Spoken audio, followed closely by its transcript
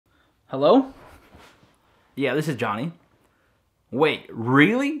Hello? Yeah, this is Johnny. Wait,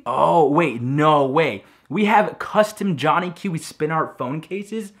 really? Oh, wait, no way. We have custom Johnny Kiwi spin art phone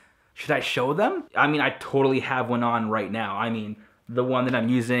cases. Should I show them? I mean, I totally have one on right now. I mean, the one that I'm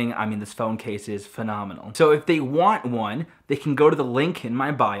using, this phone case is phenomenal. So if they want one, they can go to the link in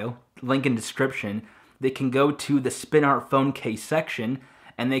my bio, link in description. They can go to the spin art phone case section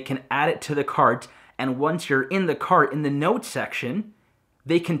and they can add it to the cart. And once you're in the cart, in the notes section,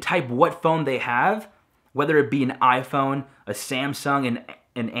 they can type what phone they have, whether it be an iPhone, a Samsung,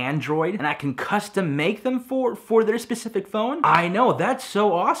 an Android, and I can custom make them for their specific phone. I know, that's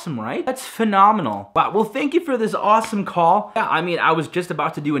so awesome, right? That's phenomenal. Wow, well, thank you for this awesome call. Yeah, I was just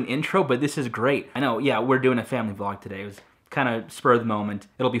about to do an intro, but this is great. I know, yeah, we're doing a family vlog today. It was kind of spur of the moment.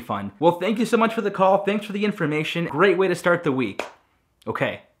 It'll be fun. Well, thank you so much for the call. Thanks for the information. Great way to start the week.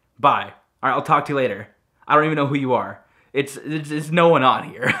 Okay, bye. All right, I'll talk to you later. I don't even know who you are. It's no one on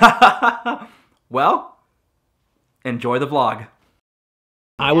here. Well, enjoy the vlog.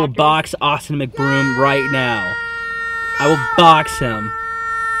 I will box Austin McBroom right now. I will box him.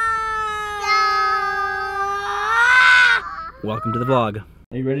 Welcome to the vlog.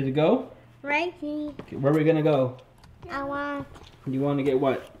 Are you ready to go? Ready. Okay, where are we gonna go? You want to get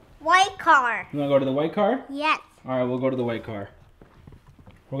what? White car. You want to go to the white car? Yes. All right, we'll go to the white car.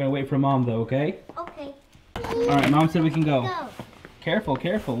 We're gonna wait for Mom though, okay? Okay. All right, Mom said we can go. Go. Careful,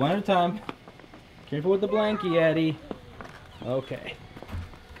 careful, one at a time. Careful with the blankie, Eddie. Okay.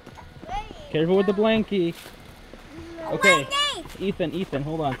 Careful with the blankie. Okay. Ethan,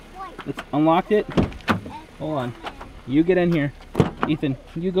 hold on. Let's unlock it. Hold on. You get in here. Ethan,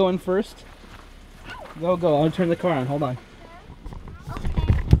 you go in first. Go. I'll turn the car on. Hold on.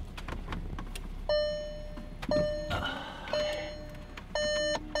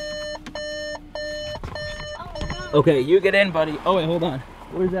 Okay, you get in, buddy. Oh, wait, hold on.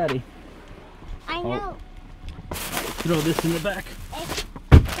 Where's Eddie? I know. Throw this in the back.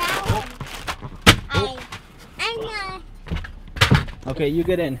 I know. Okay, you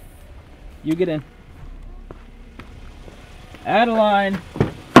get in. You get in. Adeline.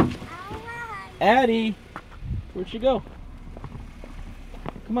 Addie. Where'd she go?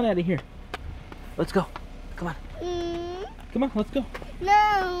 Come on, Addie, here. Let's go. Come on. Come on, let's go.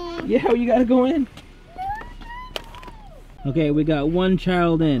 No. Yeah, you gotta go in. Okay, we got one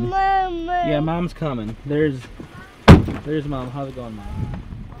child in. Mama. Yeah, Mom's coming. There's Mom. How's it going, Mom?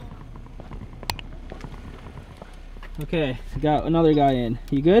 Okay, got another guy in.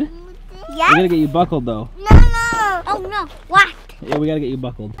 You good? Yes. We gotta get you buckled though. No. Oh no. What? Yeah, we gotta get you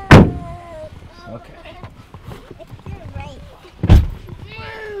buckled. Okay.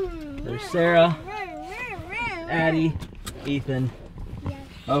 There's Sarah, Addie, Ethan.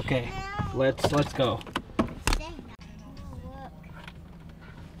 Okay, let's go.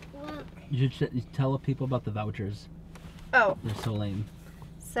 You should tell people about the vouchers. Oh. They're so lame.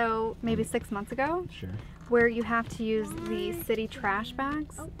 So maybe 6 months ago, Sure. where you have to use the city trash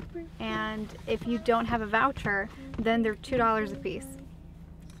bags, and if you don't have a voucher, then they're $2 a piece.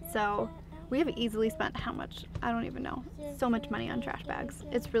 So we have easily spent how much? I don't even know. So much money on trash bags.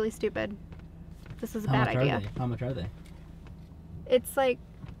 It's really stupid. This was a bad idea. How much are they? It's like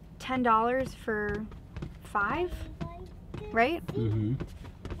 $10 for 5, right? Mm-hmm.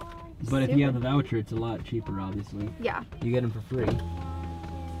 But if you have the voucher, it's a lot cheaper, obviously. Yeah. You get them for free.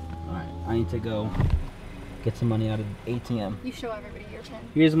 Alright, I need to go get some money out of the ATM. You show everybody your pin.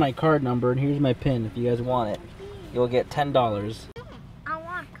 Here's my card number and here's my pin if you guys want it. You'll get $10. I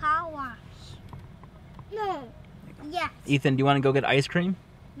want car wash. No. Yes. Ethan, do you want to go get ice cream?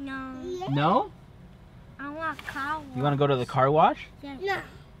 No. No? I want car wash. You want to go to the car wash? No.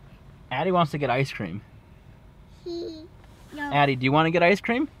 Addie wants to get ice cream. No. Addie, do you want to get ice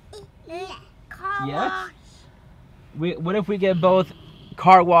cream? Car Yes? wash. What if we get both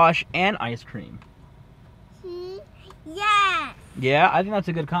car wash and ice cream? Yes. Yeah, I think that's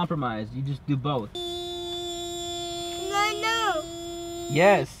a good compromise. You just do both. No.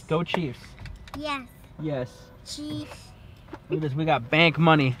 Yes, go Chiefs. Yes. Yes. Chiefs. Look at this, we got bank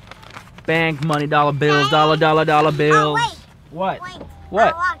money. Bank money, dollar bills, dollar bills. Oh, wait. What? Wait.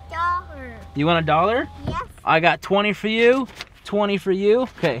 What? I want $1. You want $1? Yes. I got 20 for you, 20 for you.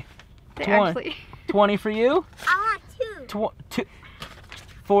 Okay. They 20. actually... 20 for you, I want 2.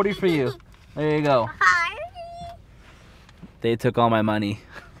 40 for you. There you go. They took all my money.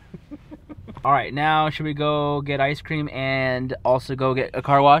 All right, now should we go get ice cream and also go get a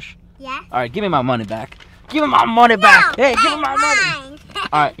car wash? Yes. All right, give me my money back. Give me my money back. Hey, give me my money. Mine.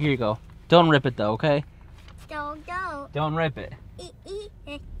 All right, here you go. Don't rip it though, okay? Don't. Don't rip it.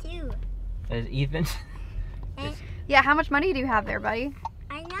 It too. Is Ethan? Yeah, how much money do you have there, buddy?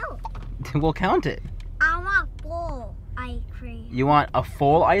 I know. We'll count it. I want bowl ice cream. You want a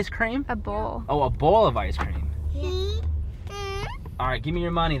full ice cream? A bowl. Oh, a bowl of ice cream. Yeah. All right, give me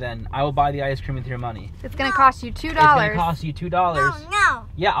your money then. I will buy the ice cream with your money. It's gonna cost you $2. It's gonna cost you $2. No.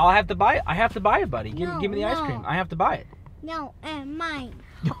 Yeah, I'll have to buy it. I have to buy it, buddy. Give me the ice No. cream. I have to buy it. No, and mine.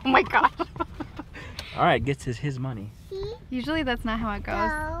 Oh my gosh. All right, gets his money. Usually that's not how it goes.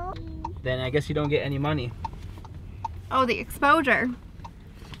 No. Then I guess you don't get any money. Oh, the exposure.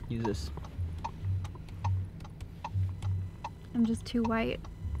 Use this. I'm just too white.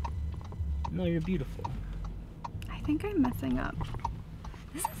 No, you're beautiful. I think I'm messing up.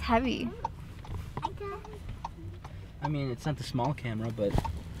 This is heavy. I got it. I mean, it's not the small camera, but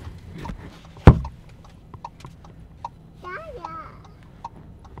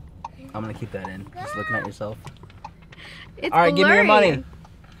I'm gonna keep that in. Just looking at yourself. It's All right, give me your blurry. money.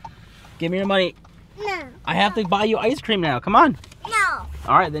 Give me your money. No. I have to buy you ice cream now. Come on. No.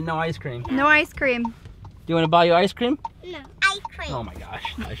 All right, then no ice cream. Do No ice cream. you want to buy you ice cream? No. Ice cream. Oh my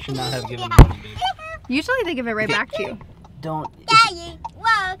gosh, I should not have given you money, babe. Usually they give it right back to you. Don't. Daddy,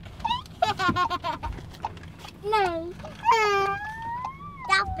 look. No.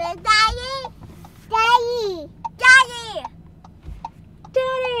 Stop it, Daddy. Daddy. Daddy.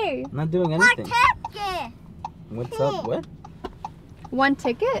 Daddy! I'm not doing What anything. ticket? What's up? What? One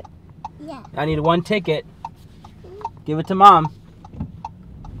ticket? Yeah. I need one ticket. Give it to mom.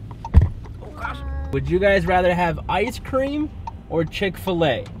 Oh gosh. Would you guys rather have ice cream or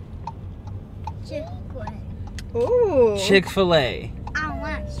Chick-fil-A? Chick-fil-A. Ooh. I Chick-fil-A.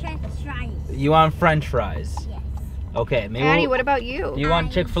 want French fries. You want French fries? Yes. Okay, maybe. Addie, what about you? You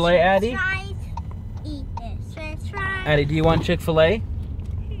want Chick-fil-A, Addie? Fries. Eat this French fries. Addie, do you want Chick-fil-A?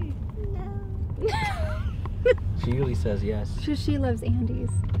 No. She usually says yes. She loves Andy's.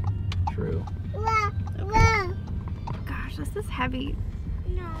 True. Whoa. Gosh, this is heavy.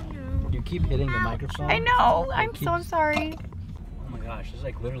 No. You keep hitting the microphone. I know. I'm It so keeps- sorry. Oh my gosh, there's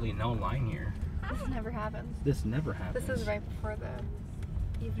like literally no line here. This never happens. This never happens. This is right before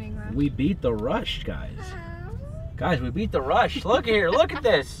the evening rush. We beat the rush, guys. Guys, we beat the rush. Look here. Look at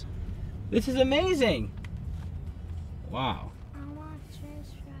this. This is amazing. Wow. I want French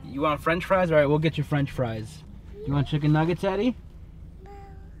fries. You want French fries? All right, we'll get you French fries. You want chicken nuggets, Eddie?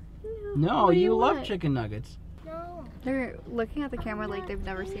 No, What do you you love want? chicken nuggets. No. They're looking at the camera like they've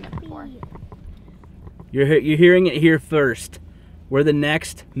never seen it before. You're hearing it here first. We're the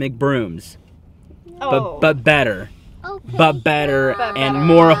next McBrooms, Oh. but better, Okay. but better But and better.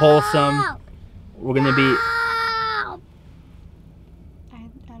 more wholesome. We're gonna be.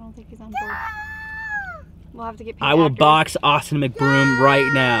 I don't think he's on board. We'll have to get paid I will actors. box Austin McBroom right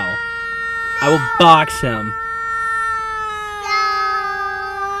now. I will box him.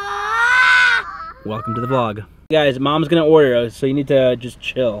 Welcome to the vlog. Guys, mom's gonna order, so you need to just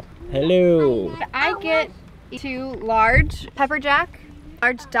chill. Hello. I get 2 large pepper jack,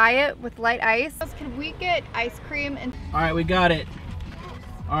 large diet with light ice. Can we get ice cream and All right, we got it.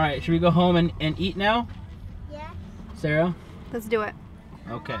 All right, should we go home and eat now? Yeah. Sarah? let's do it.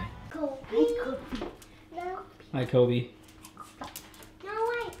 Okay. Go. No. Hi, Kobe. No,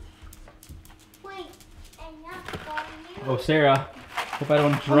 wait. Wait. I'm not going Oh, Sarah. Hope I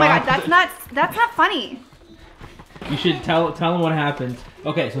don't drop. Oh my god, that's not funny. You should tell them what happened.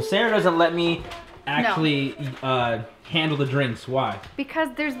 Okay, so Sarah doesn't let me actually handle the drinks. Why? Because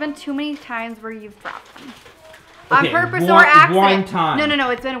there's been too many times where you've dropped them. On Okay, purpose one- or accident. one time. No,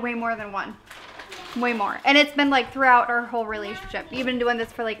 it's been way more than one. Way more. And it's been like throughout our whole relationship. You've been doing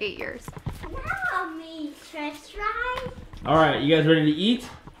this for like 8 years. Mommy, French fries. All right, you guys ready to eat?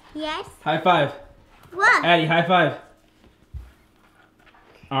 Yes. High five. What? Addie, high five.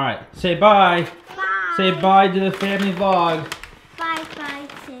 All right, say bye. Bye. Say bye to the family vlog. Bye.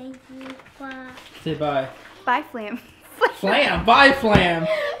 Thank you. Bye. Say bye. Bye, Flam. Flam. Bye, Flam.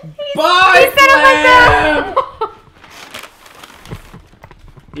 Bye, He said it like Flam.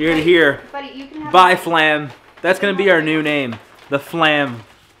 You're here. Buddy, you can have Bye, Flam. That's gonna be our new name. The Flam.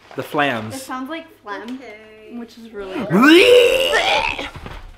 The It Flams. sounds like phlegm, which is really Whee!